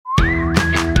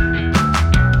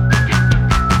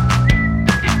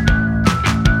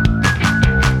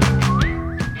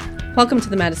Welcome to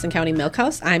the Madison County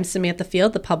Milkhouse. I'm Samantha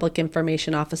Field, the Public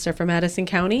Information Officer for Madison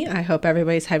County. I hope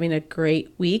everybody's having a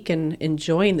great week and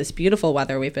enjoying this beautiful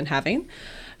weather we've been having.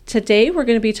 Today, we're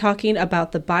going to be talking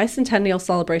about the bicentennial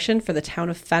celebration for the town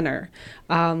of Fenner.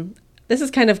 This is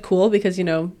kind of cool because,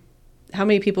 how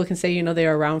many people can say, they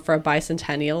are around for a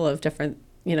bicentennial of different,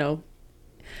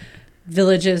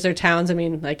 villages or towns. I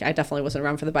mean, I definitely wasn't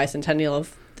around for the bicentennial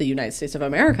of the United States of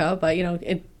America, but,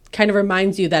 it kind of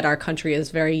reminds you that our country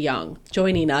is very young.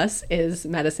 Joining us is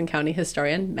Madison County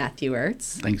historian Matthew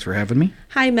Ertz. Thanks for having me.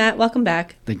 Hi, Matt. Welcome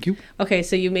back. Thank you. Okay,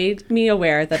 so you made me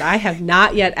aware that I have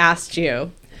not yet asked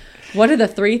you, what are the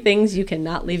 3 things you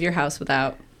cannot leave your house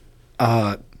without?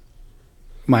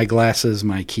 My glasses,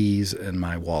 my keys, and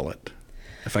my wallet.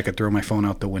 If I could throw my phone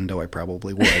out the window, I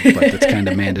probably would, but it's kind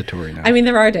of mandatory now. I mean,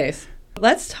 there are days.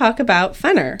 Let's talk about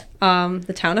Fenner.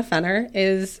 The town of Fenner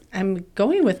is, I'm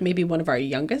going with maybe one of our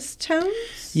youngest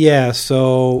towns. Yeah,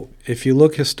 so if you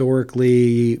look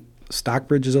historically,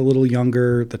 Stockbridge is a little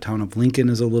younger, the town of Lincoln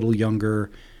is a little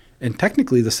younger, and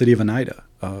technically the city of Oneida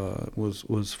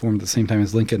was formed at the same time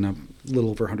as Lincoln a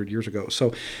little over 100 years ago.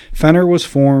 So Fenner was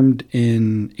formed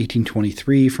in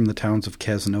 1823 from the towns of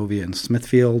Cazenovia and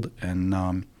Smithfield,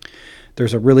 and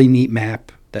there's a really neat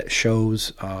map that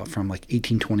shows from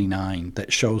 1829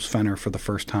 that shows Fenner for the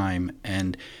first time,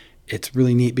 and it's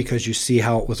really neat because you see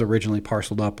how it was originally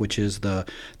parceled up, which is the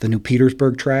New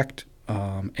Petersburg tract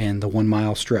and the 1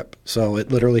 mile strip. So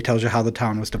it literally tells you how the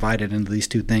town was divided into these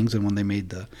two things, and when they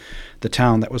made the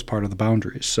town, that was part of the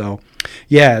boundaries. So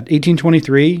yeah,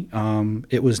 1823,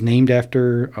 it was named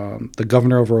after the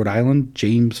governor of Rhode Island,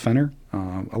 James Fenner.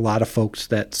 A lot of folks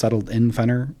that settled in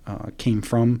Fenner came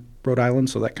from Rhode Island,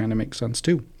 so that kind of makes sense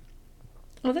too.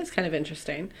 Well, that's kind of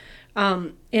interesting.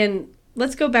 And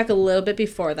let's go back a little bit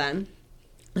before then.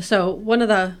 So one of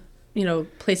the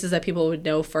places that people would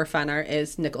know for Fenner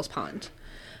is Nichols Pond.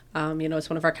 It's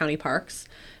one of our county parks.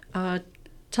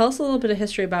 Tell us a little bit of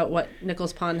history about what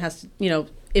Nichols Pond has to,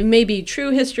 it may be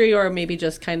true history or maybe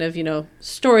just kind of,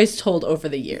 stories told over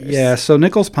the years. Yeah, so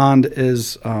Nichols Pond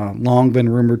is long been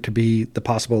rumored to be the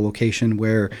possible location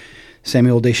where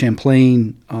Samuel de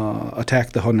Champlain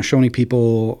attacked the Haudenosaunee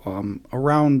people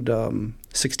around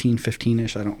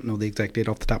 1615-ish. I don't know the exact date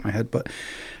off the top of my head, but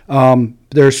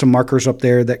there's some markers up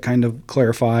there that kind of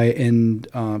clarify, and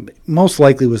most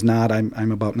likely was not.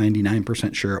 I'm about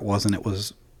 99% sure it wasn't. It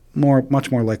was much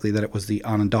more likely that it was the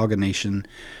Onondaga Nation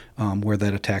where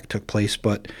that attack took place,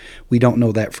 but we don't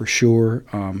know that for sure.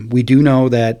 We do know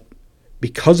that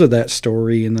because of that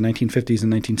story in the 1950s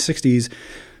and 1960s,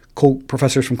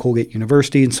 professors from Colgate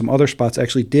University and some other spots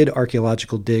actually did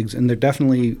archaeological digs, and there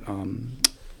definitely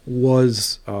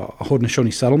was a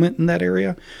Haudenosaunee settlement in that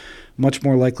area. Much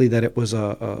more likely that it was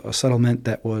a settlement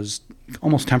that was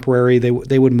almost temporary.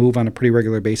 They would move on a pretty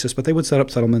regular basis, but they would set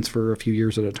up settlements for a few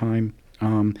years at a time.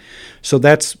 So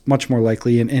that's much more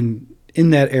likely. And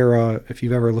in that era, if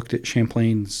you've ever looked at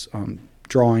Champlain's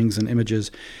drawings and images,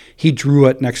 he drew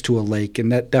it next to a lake,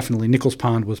 and that definitely, Nichols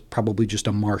Pond was probably just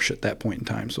a marsh at that point in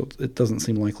time, so it doesn't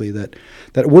seem likely that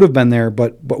it would have been there,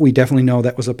 but we definitely know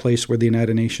that was a place where the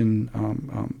Oneida Nation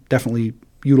definitely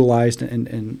utilized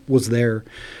and was there.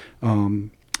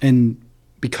 And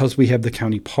because we have the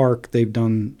county park, they've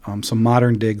done some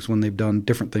modern digs when they've done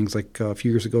different things, like a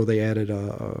few years ago they added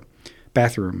a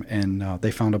bathroom, and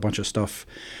they found a bunch of stuff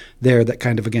there that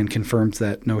kind of, again, confirms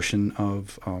that notion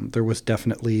of there was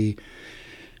definitely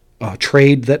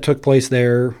trade that took place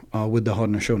there with the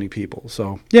Haudenosaunee people.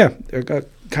 So, yeah,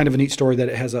 kind of a neat story that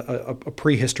it has a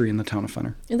prehistory in the town of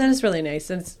Fenner. And that is really nice.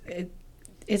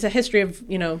 It's a history of,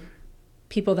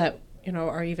 people that,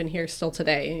 are even here still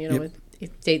today. Yep.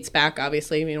 It dates back,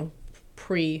 obviously,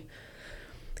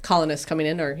 pre-colonists coming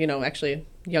in, or, actually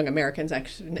young Americans,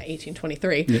 actually in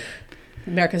 1823. Yep.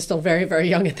 America's still very, very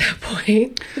young at that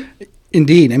point.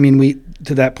 Indeed. I mean,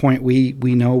 to that point, we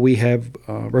know we have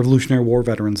Revolutionary War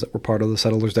veterans that were part of the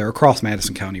settlers there across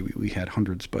Madison County. We had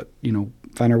hundreds, but,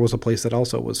 Fenner was a place that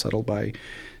also was settled by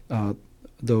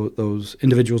those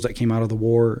individuals that came out of the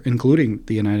war, including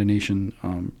the Oneida Nation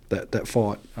that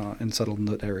fought and settled in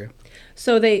that area.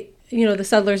 So they, the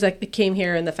settlers that came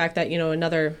here, and the fact that,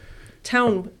 another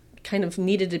town kind of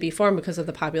needed to be formed because of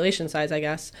the population size, I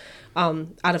guess,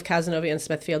 out of Cazenovia and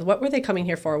Smithfield. What were they coming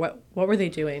here for? What were they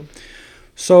doing?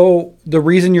 So the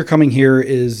reason you're coming here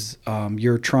is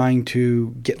you're trying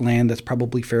to get land that's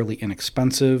probably fairly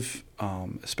inexpensive,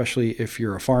 especially if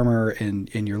you're a farmer and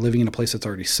you're living in a place that's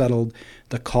already settled.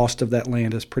 The cost of that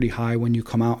land is pretty high when you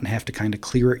come out and have to kind of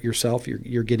clear it yourself.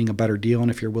 You're getting a better deal,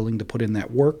 and if you're willing to put in that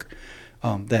work,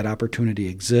 that opportunity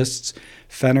exists.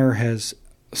 Fenner has,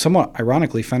 somewhat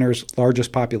ironically, Fenner's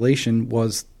largest population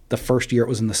was the first year it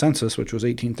was in the census, which was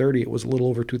 1830, it was a little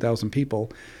over 2,000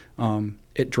 people.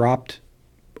 It dropped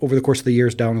over the course of the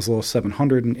years down as low as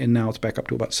 700, and now it's back up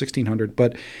to about 1,600.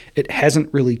 But it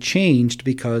hasn't really changed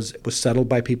because it was settled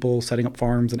by people setting up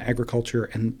farms and agriculture,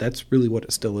 and that's really what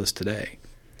it still is today.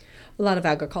 A lot of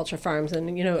agriculture farms,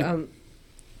 and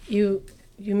you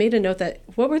made a note that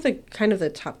what were the kind of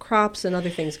the top crops and other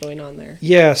things going on there?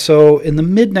 Yeah, so in the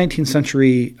mid-19th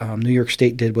century, New York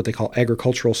State did what they call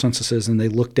agricultural censuses, and they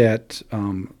looked at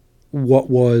what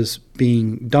was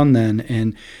being done then.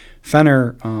 And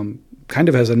Fenner kind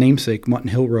of has a namesake, Mutton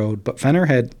Hill Road, but Fenner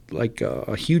had like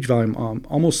a huge volume,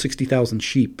 almost 60,000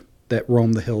 sheep that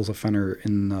roamed the hills of Fenner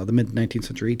in the mid-19th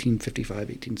century, 1855,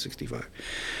 1865.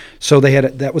 So they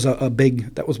had that was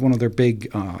one of their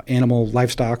big animal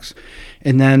livestocks,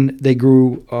 and then they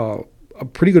grew a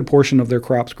pretty good portion of their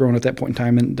crops grown at that point in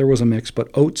time, and there was a mix, but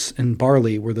oats and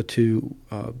barley were the two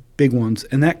big ones,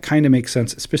 and that kind of makes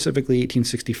sense, specifically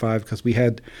 1865, because we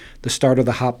had the start of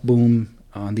the hop boom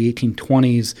in the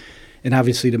 1820s. And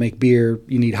obviously to make beer,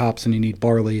 you need hops and you need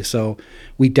barley. So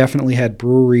we definitely had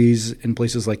breweries in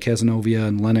places like Cazenovia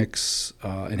and Lenox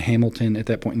and Hamilton at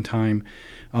that point in time.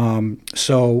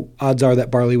 So odds are that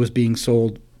barley was being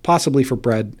sold possibly for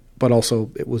bread, but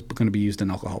also it was going to be used in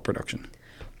alcohol production.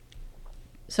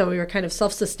 So we were kind of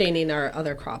self-sustaining our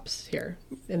other crops here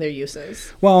in their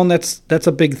uses. Well, and that's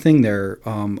a big thing there.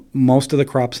 Most of the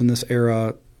crops in this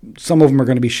era, some of them are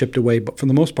going to be shipped away, but for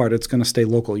the most part, it's going to stay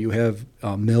local. You have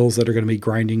mills that are going to be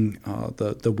grinding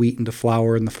the wheat into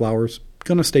flour, and the flour's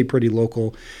going to stay pretty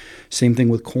local. Same thing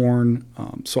with corn.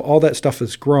 So all that stuff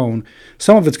is grown.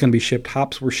 Some of it's going to be shipped.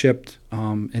 Hops were shipped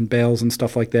in bales and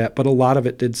stuff like that, but a lot of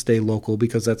it did stay local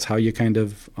because that's how you kind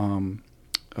of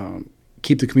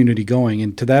keep the community going.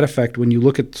 And to that effect, when you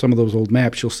look at some of those old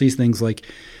maps, you'll see things like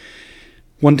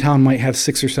one town might have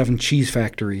 6 or 7 cheese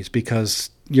factories because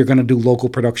you're going to do local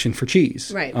production for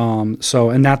cheese. Right.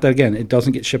 And not that, again, it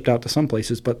doesn't get shipped out to some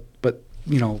places, but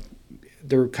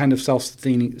they're kind of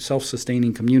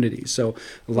self-sustaining communities. So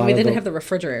we didn't have the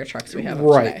refrigerator trucks we have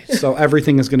right. today. So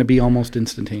everything is going to be almost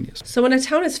instantaneous. So when a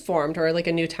town is formed, or like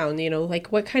a new town,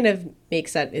 like what kind of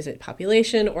makes that? Is it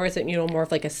population, or is it more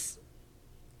of like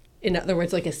in other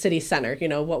words, like a city center?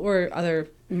 What were other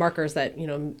markers that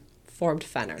formed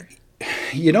Fenner?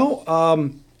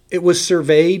 It was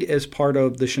surveyed as part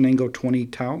of the Shenango 20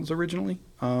 towns originally,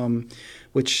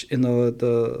 which in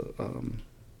the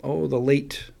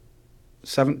late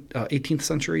 18th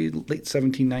century, late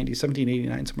 1790s,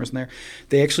 1789, somewhere in there,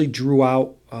 they actually drew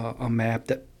out a map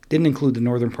that didn't include the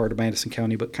northern part of Madison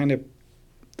County, but kind of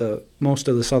most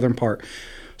of the southern part.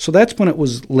 So that's when it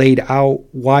was laid out.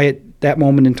 Why at that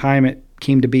moment in time it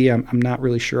came to be, I'm not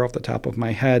really sure off the top of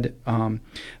my head.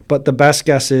 But the best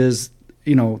guess is,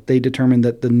 they determined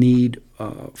that the need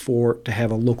to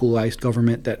have a localized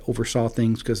government that oversaw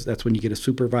things, because that's when you get a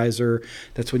supervisor,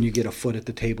 that's when you get a foot at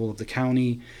the table of the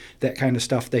county, that kind of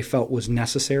stuff they felt was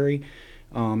necessary.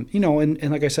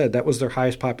 And like I said, that was their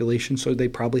highest population, so they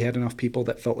probably had enough people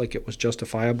that felt like it was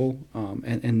justifiable,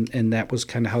 and that was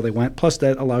kind of how they went. Plus,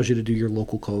 that allows you to do your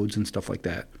local codes and stuff like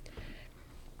that.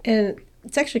 And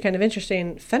it's actually kind of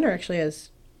interesting. Fenner actually has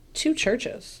 2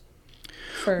 churches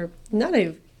for not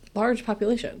a large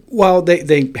population. Well,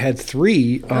 they had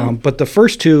 3, but the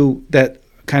first 2 that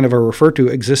kind of are referred to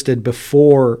existed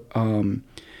before the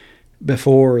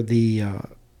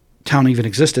town even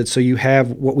existed. So you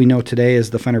have what we know today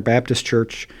as the Fenner Baptist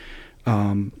Church.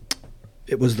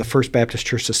 It was the First Baptist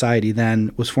Church Society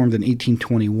then, was formed in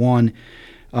 1821.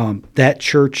 That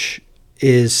church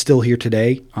is still here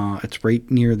today. It's right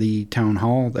near the town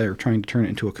hall. They're trying to turn it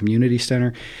into a community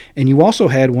center. And you also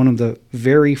had one of the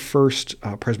very first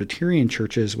Presbyterian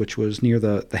churches, which was near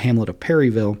the hamlet of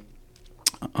Perryville.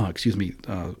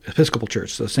 Episcopal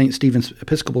Church. So St. Stephen's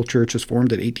Episcopal Church was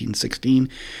formed in 1816,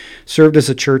 served as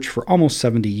a church for almost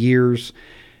 70 years.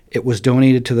 It was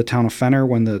donated to the town of Fenner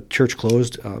when the church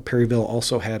closed. Perryville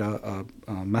also had a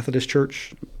Methodist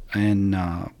church, and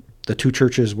the 2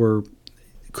 churches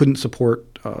couldn't support,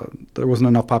 there wasn't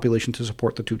enough population to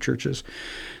support the 2 churches.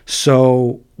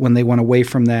 So when they went away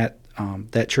from that,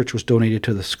 that church was donated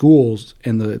to the schools,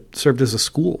 and served as a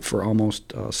school for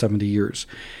almost 70 years.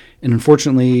 And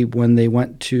unfortunately, when they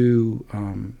went to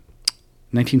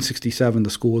 1967, the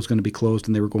school was going to be closed,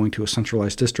 and they were going to a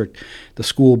centralized district. The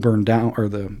school burned down, or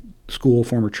the school,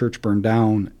 former church, burned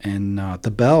down, and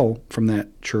the bell from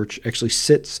that church actually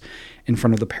sits in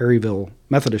front of the Perryville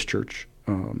Methodist Church.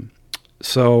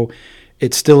 So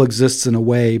it still exists in a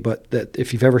way, but that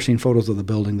if you've ever seen photos of the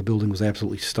building was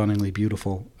absolutely stunningly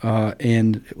beautiful,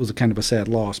 and it was a kind of a sad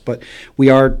loss. But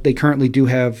they currently do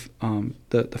have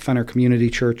the Fenner Community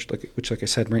Church, which, like I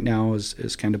said, right now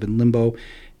is kind of in limbo,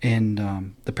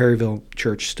 and the Perryville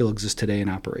Church still exists today and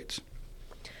operates.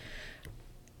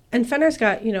 And Fenner's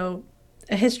got,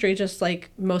 a history just like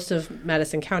most of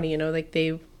Madison County, like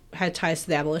they had ties to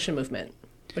the abolition movement,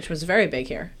 which was very big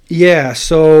here. Yeah,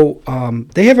 so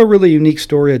they have a really unique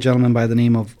story, a gentleman by the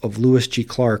name of Lewis G.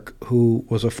 Clark, who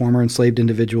was a former enslaved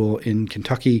individual in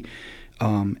Kentucky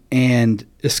and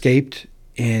escaped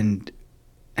and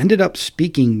ended up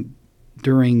speaking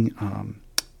during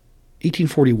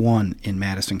 1841 in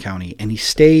Madison County. And he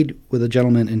stayed with a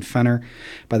gentleman in Fenner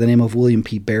by the name of William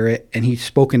P. Barrett, and he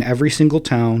spoke in every single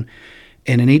town.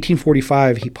 And in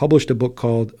 1845, he published a book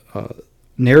called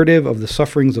Narrative of the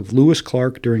Sufferings of Lewis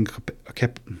Clark during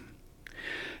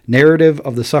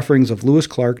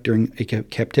a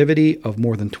captivity of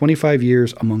more than 25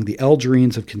 years among the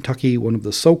Algerines of Kentucky, one of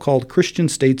the so-called Christian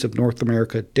states of North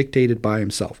America, dictated by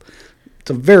himself. It's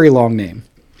a very long name.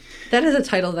 That is a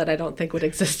title that I don't think would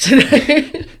exist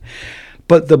today.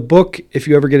 But the book, if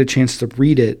you ever get a chance to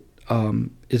read it,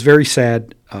 is very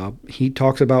sad. He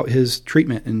talks about his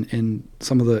treatment and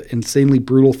some of the insanely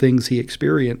brutal things he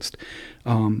experienced.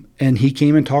 And he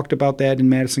came and talked about that in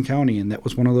Madison County, and that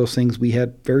was one of those things. We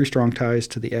had very strong ties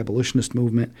to the abolitionist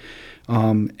movement,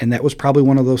 and that was probably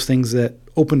one of those things that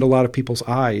opened a lot of people's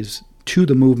eyes to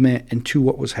the movement and to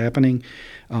what was happening.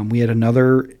 We had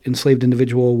another enslaved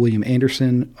individual, William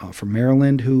Anderson from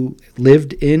Maryland, who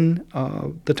lived in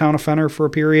the town of Fenner for a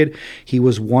period. He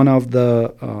was one of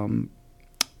the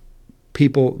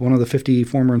one of the 50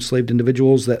 former enslaved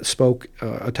individuals that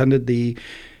attended the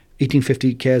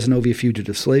 1850 Cazenovia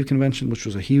Fugitive Slave Convention, which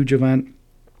was a huge event.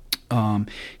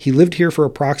 He lived here for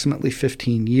approximately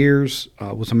 15 years,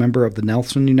 was a member of the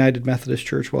Nelson United Methodist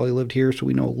Church while he lived here, so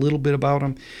we know a little bit about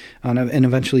him. And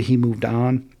eventually he moved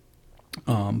on.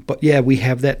 But yeah, we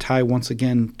have that tie once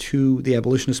again to the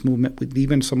abolitionist movement with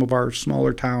even some of our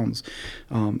smaller towns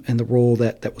and the role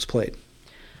that was played.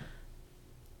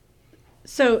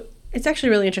 So it's actually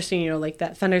really interesting, like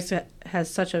that Fenner's has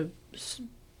such a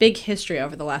big history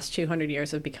over the last 200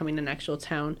 years of becoming an actual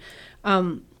town.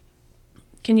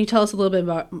 Can you tell us a little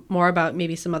bit more about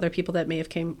maybe some other people that may have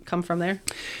come from there?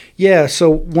 Yeah, so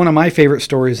one of my favorite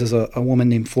stories is a woman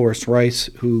named Florence Rice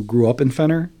who grew up in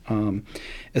Fenner.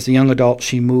 As a young adult,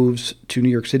 she moves to New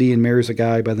York City and marries a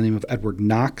guy by the name of Edward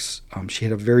Knox. She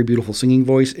had a very beautiful singing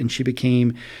voice, and she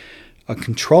became a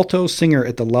contralto singer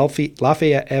at the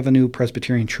Lafayette Avenue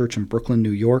Presbyterian Church in Brooklyn,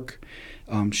 New York.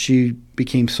 She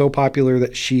became so popular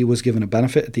that she was given a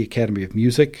benefit at the Academy of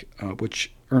Music,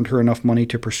 which earned her enough money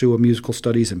to pursue musical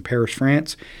studies in Paris,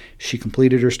 France. She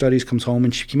completed her studies, comes home,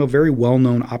 and she became a very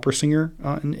well-known opera singer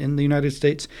in the United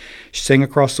States. She sang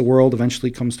across the world, eventually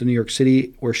comes to New York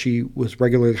City, where she was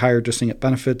regularly hired to sing at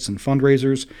benefits and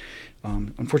fundraisers.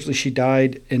 Unfortunately, she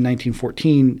died in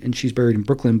 1914, and she's buried in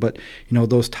Brooklyn. But,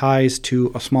 those ties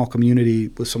to a small community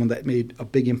was someone that made a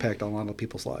big impact on a lot of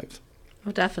people's lives.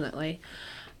 Oh, definitely.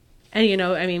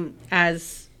 And,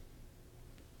 as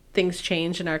things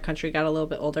changed and our country got a little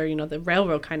bit older, the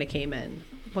railroad kind of came in.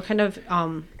 What kind of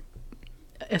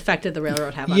effect did the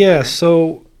railroad have on Fenner?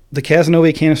 So the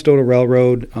Cazenovia-Canastota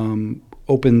Railroad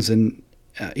opens in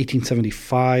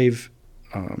 1875,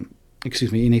 in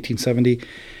 1870.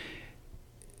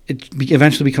 It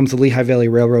eventually becomes the Lehigh Valley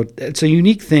Railroad. It's a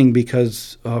unique thing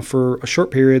because for a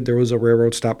short period there was a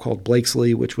railroad stop called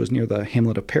Blakesley, which was near the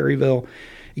hamlet of Perryville.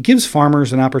 It gives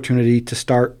farmers an opportunity to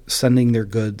start sending their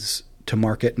goods to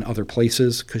market in other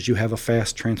places because you have a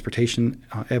fast transportation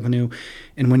avenue.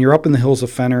 And when you're up in the hills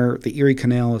of Fenner, the Erie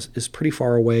Canal is pretty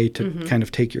far away to kind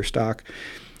of take your stock.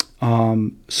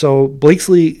 So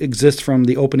Blakesley exists from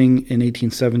the opening in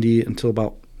 1870 until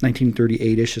about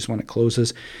 1938-ish is when it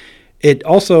closes. It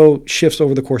also shifts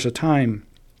over the course of time.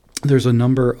 There's a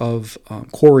number of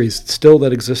quarries still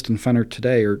that exist in Fenner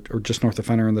today, or just north of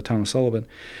Fenner in the town of Sullivan.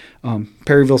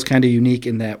 Perryville's kind of unique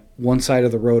in that one side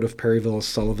of the road of Perryville is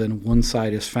Sullivan, one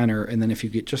side is Fenner, and then if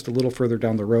you get just a little further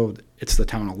down the road, it's the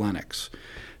town of Lenox.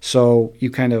 So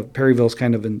Perryville's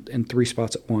kind of in three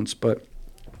spots at once. But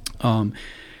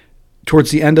towards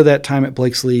the end of that time at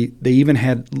Blakesley, they even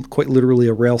had quite literally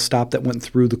a rail stop that went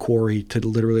through the quarry to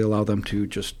literally allow them to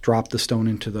just drop the stone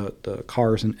into the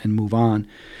cars and move on.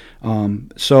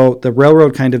 So the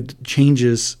railroad kind of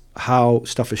changes how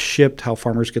stuff is shipped, how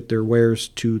farmers get their wares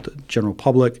to the general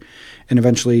public, and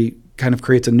eventually kind of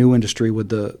creates a new industry with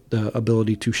the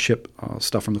ability to ship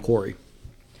stuff from the quarry.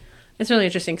 It's really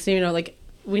interesting because,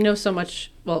 we know so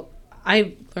much, well,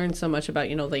 I learned so much about,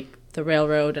 the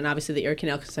railroad and obviously the Erie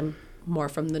Canal, because I'm more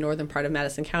from the northern part of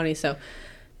Madison County. So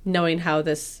knowing how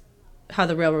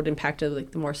the railroad impacted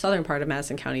like the more southern part of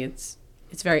Madison County, it's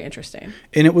very interesting.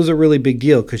 And it was a really big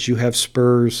deal because you have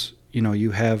spurs.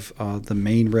 You have the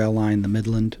main rail line, the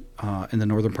Midland, in the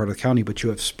northern part of the county, but you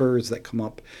have spurs that come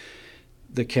up.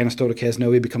 The Canastota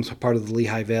Casanova becomes a part of the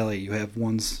Lehigh Valley. You have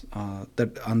ones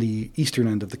that on the eastern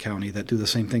end of the county that do the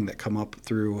same thing, that come up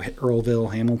through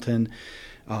Earlville, Hamilton,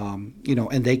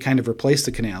 and they kind of replace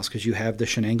the canals because you have the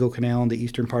Shenango Canal in the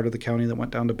eastern part of the county that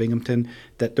went down to Binghamton,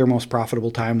 that their most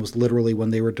profitable time was literally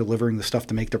when they were delivering the stuff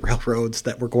to make the railroads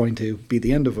that were going to be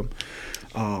the end of them.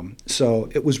 So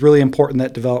it was really important,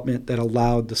 that development that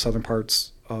allowed the southern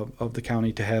parts of the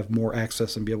county to have more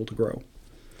access and be able to grow.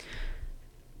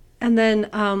 And then,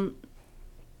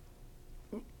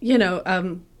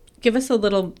 give us a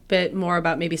little bit more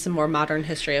about maybe some more modern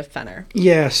history of Fenner.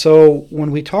 Yeah, so when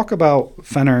we talk about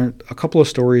Fenner, a couple of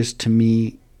stories to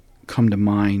me come to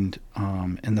mind.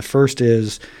 And the first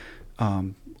is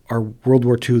our World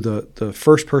War II, the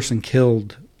first person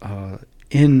killed from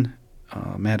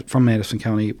Madison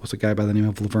County was a guy by the name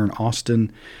of Laverne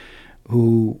Austin,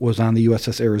 who was on the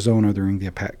USS Arizona during the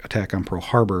attack on Pearl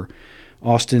Harbor.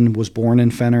 Austin was born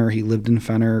in Fenner. He lived in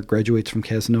Fenner, graduates from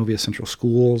Casanova Central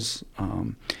Schools,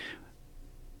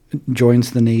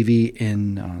 joins the Navy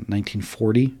in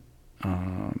 1940,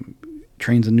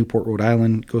 trains in Newport, Rhode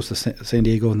Island, goes to San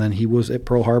Diego, and then he was at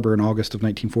Pearl Harbor in August of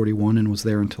 1941 and was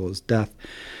there until his death.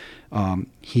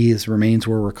 His remains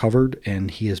were recovered, and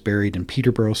he is buried in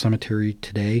Peterborough Cemetery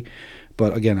today.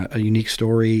 But again, a unique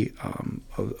story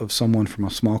of someone from a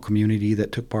small community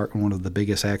that took part in one of the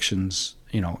biggest actions,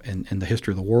 in the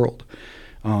history of the world.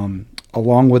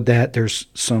 Along with that, there's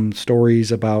some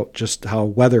stories about just how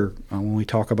weather, when we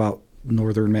talk about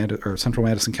central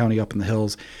Madison County up in the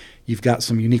hills, you've got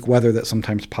some unique weather that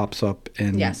sometimes pops up.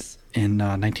 And yes. In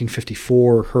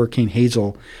 1954, Hurricane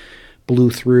Hazel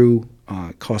blew through,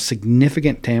 caused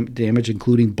significant damage,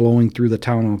 including blowing through the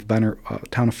town of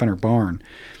Fenner Barn.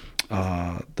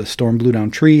 The storm blew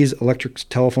down trees, electric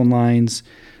telephone lines.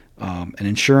 An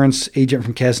insurance agent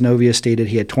from Casanova stated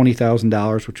he had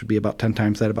 $20,000, which would be about 10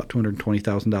 times that, about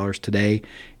 $220,000 today,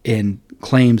 in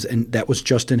claims, and that was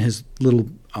just in his little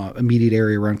immediate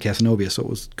area around Casanova.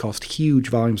 So it cost huge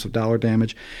volumes of dollar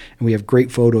damage, and we have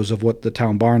great photos of what the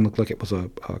town barn looked like. It was a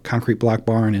concrete block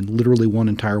barn, and literally one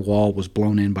entire wall was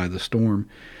blown in by the storm.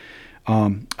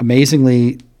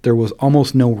 Amazingly, there was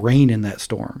almost no rain in that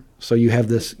storm. So you have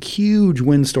this huge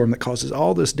windstorm that causes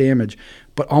all this damage,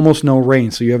 but almost no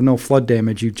rain. So you have no flood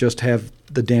damage. You just have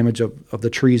the damage of the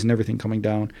trees and everything coming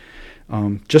down.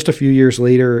 Just a few years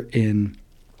later, in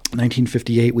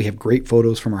 1958, we have great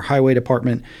photos from our highway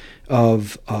department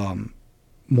of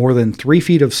more than 3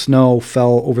 feet of snow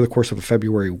fell over the course of a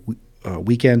February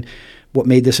weekend. What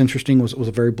made this interesting was it was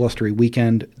a very blustery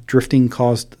weekend. Drifting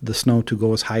caused the snow to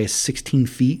go as high as 16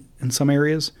 feet in some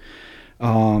areas.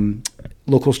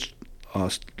 Local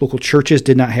churches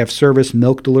did not have service.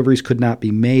 Milk deliveries could not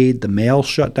be made. The mail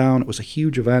shut down. It was a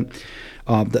huge event.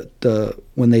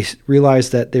 When they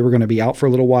realized that they were going to be out for a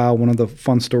little while, one of the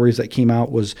fun stories that came out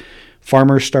was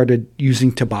farmers started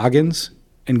using toboggans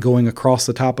and going across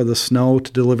the top of the snow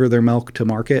to deliver their milk to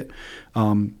market.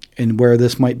 And where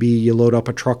this might be, you load up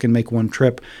a truck and make one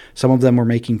trip. Some of them were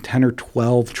making 10 or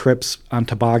 12 trips on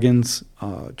toboggans,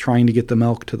 trying to get the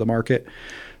milk to the market.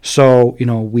 So,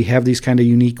 we have these kind of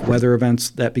unique weather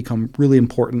events that become really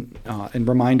important and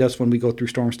remind us when we go through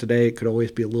storms today, it could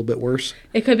always be a little bit worse.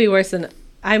 It could be worse. And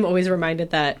I'm always reminded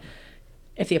that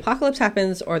if the apocalypse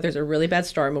happens or there's a really bad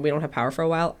storm and we don't have power for a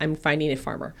while, I'm finding a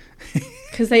farmer.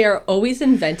 Because they are always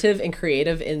inventive and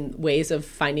creative in ways of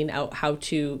finding out how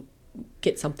to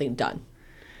get something done.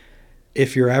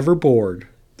 If you're ever bored,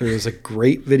 there is a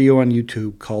great video on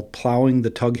YouTube called Plowing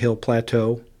the Tug Hill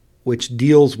Plateau, which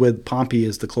deals with Pompey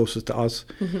is the closest to us.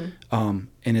 Mm-hmm.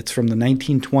 And it's from the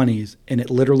 1920s, and it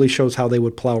literally shows how they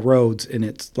would plow roads, and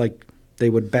it's like they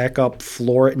would back up,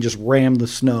 floor it, and just ram the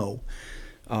snow.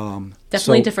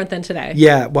 Definitely different than today.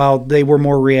 Yeah, well, they were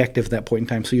more reactive at that point in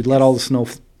time, so you'd let all the snow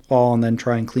fall and then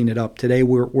try and clean it up. Today,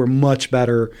 we're much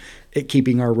better at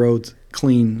keeping our roads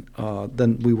clean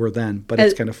than we were then, but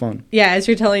it's kind of fun. Yeah, as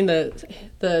you're telling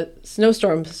the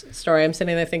snowstorm story, I'm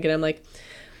sitting there thinking, I'm like,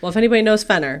 well, if anybody knows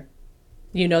Fenner,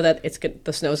 you know that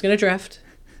the snow's going to drift,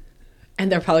 and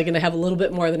they're probably going to have a little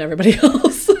bit more than everybody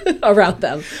else. around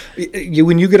them.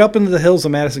 When you get up into the hills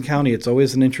of Madison County, it's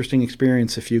always an interesting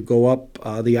experience. If you go up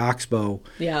the Oxbow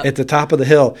at the top of the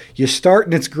hill, you start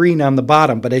and it's green on the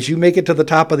bottom, but as you make it to the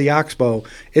top of the Oxbow,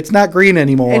 it's not green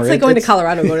anymore. It's like going to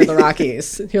Colorado, going to the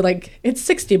Rockies. You're like, it's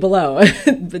 60 below,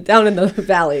 but down in the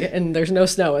valley, and there's no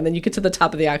snow. And then you get to the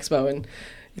top of the Oxbow, and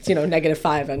it's,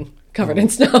 -5 and covered in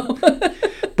snow.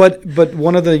 But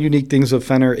one of the unique things of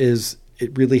Fenner is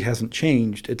it really hasn't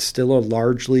changed. It's still a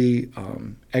largely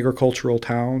agricultural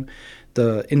town.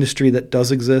 The industry that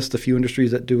does exist, the few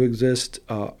industries that do exist,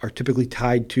 are typically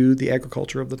tied to the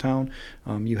agriculture of the town.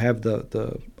 You have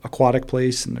the aquatic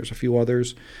place, and there's a few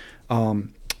others.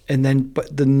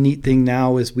 But the neat thing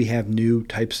now is we have new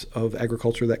types of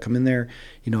agriculture that come in there.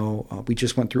 We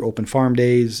just went through Open Farm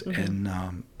Days, and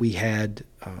we had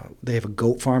they have a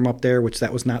goat farm up there, which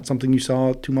that was not something you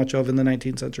saw too much of in the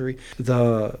 19th century. We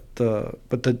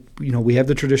have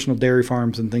the traditional dairy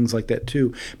farms and things like that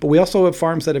too. But we also have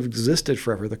farms that have existed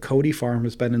forever. The Cody farm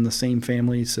has been in the same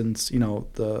family since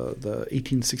the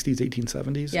 1860s,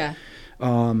 1870s. Yeah.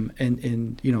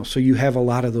 So you have a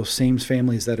lot of those same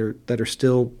families that are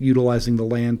still utilizing the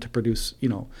land to produce,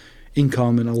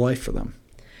 income and a life for them.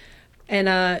 And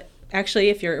actually,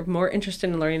 if you're more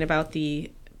interested in learning about the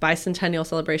bicentennial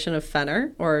celebration of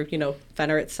Fenner, or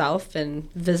Fenner itself,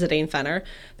 and visiting Fenner,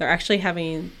 they're actually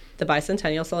having the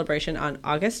bicentennial celebration on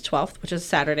August 12th, which is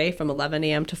Saturday, from 11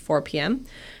 a.m. to 4 p.m.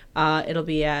 It'll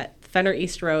be at Fenner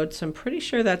East Road, so I'm pretty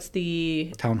sure that's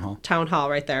the town hall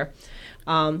right there.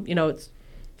 It's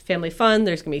family fun.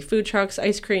 There's going to be food trucks,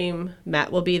 ice cream.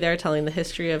 Matt will be there telling the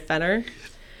history of Fenner.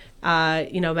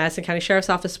 Madison County Sheriff's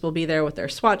Office will be there with their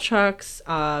SWAT trucks,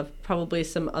 probably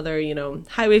some other,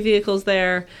 highway vehicles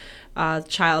there,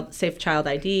 safe child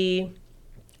ID,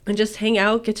 and just hang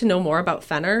out, get to know more about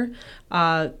Fenner,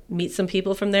 meet some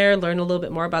people from there, learn a little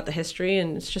bit more about the history.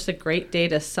 And it's just a great day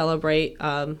to celebrate,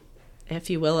 if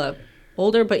you will, a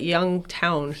older but young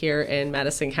town here in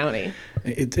Madison County.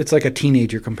 It's like a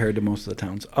teenager compared to most of the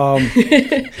towns.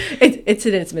 It's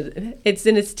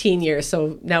in its teen years,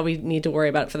 so now we need to worry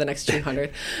about it for the next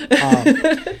 200.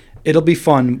 It'll be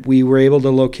fun. We were able to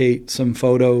locate some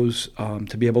photos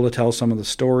to be able to tell some of the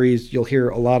stories. You'll hear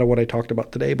a lot of what I talked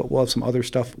about today, but we'll have some other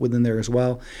stuff within there as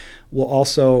well. We'll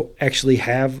also actually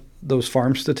have those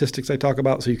farm statistics I talk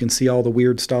about, so you can see all the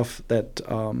weird stuff that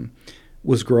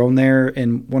was grown there.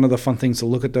 And one of the fun things to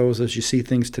look at those is you see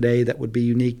things today that would be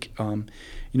unique.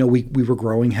 We were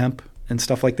growing hemp and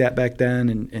stuff like that back then,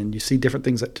 and you see different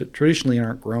things that traditionally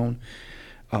aren't grown.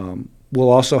 We'll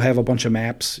also have a bunch of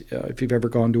maps. If you've ever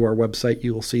gone to our website,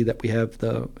 you will see that we have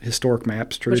the historic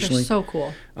maps traditionally. Which are so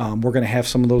cool. We're going to have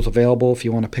some of those available if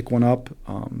you want to pick one up.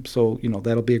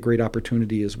 That'll be a great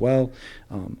opportunity as well.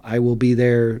 I will be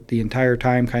there the entire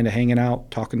time kind of hanging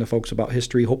out, talking to folks about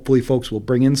history. Hopefully folks will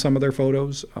bring in some of their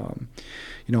photos.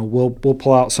 We'll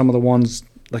pull out some of the ones.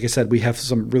 Like I said, we have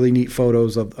some really neat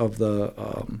photos of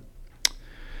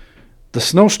the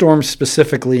snowstorms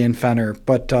specifically in Fenner,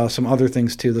 but some other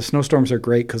things too. The snowstorms are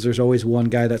great because there's always one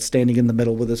guy that's standing in the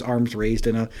middle with his arms raised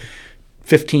and a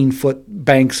 15-foot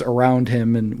banks around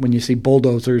him. And when you see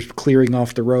bulldozers clearing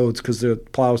off the roads because the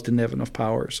plows didn't have enough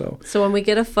power. So when we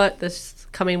get a foot this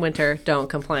coming winter, don't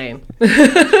complain.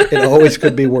 It always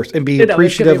could be worse. And be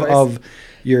appreciative of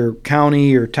your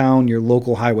county, your town, your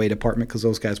local highway department, because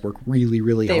those guys work really,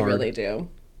 really hard. They really do.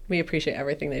 We appreciate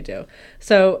everything they do.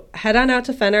 So head on out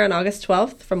to Fenner on August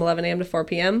 12th from 11 a.m. to 4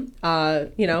 p.m.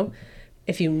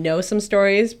 If you know some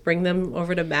stories, bring them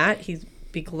over to Matt. He'd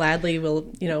be gladly will,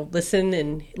 listen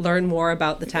and learn more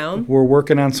about the town. We're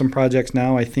working on some projects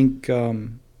now. I think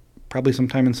probably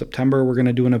sometime in September, we're going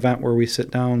to do an event where we sit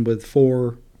down with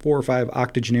four or five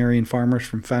octogenarian farmers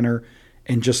from Fenner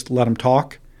and just let them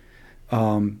talk,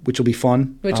 which will be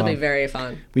fun. Which will be very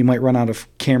fun. We might run out of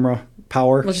camera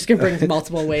power. We're just going to bring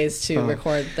multiple ways to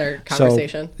record their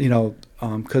conversation. So,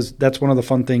 because that's one of the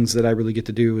fun things that I really get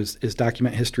to do is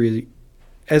document history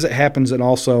as it happens, and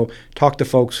also talk to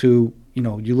folks who,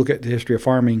 you look at the history of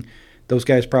farming, those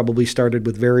guys probably started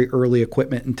with very early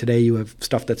equipment, and today you have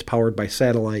stuff that's powered by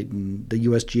satellite and the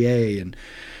USGA. And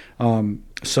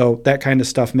so that kind of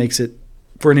stuff makes it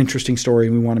for an interesting story,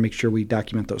 and we want to make sure we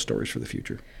document those stories for the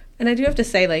future. And I do have to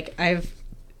say,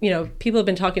 people have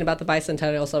been talking about the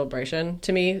bicentennial celebration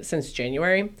to me since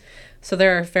January. So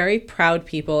there are very proud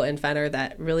people in Fenner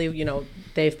that really,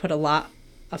 they've put a lot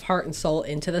of heart and soul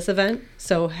into this event.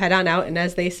 So head on out, and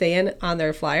as they say on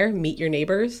their flyer, meet your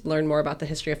neighbors, learn more about the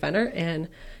history of Fenner, and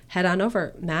head on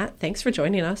over. Matt, thanks for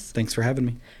joining us. Thanks for having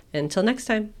me. Until next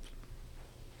time.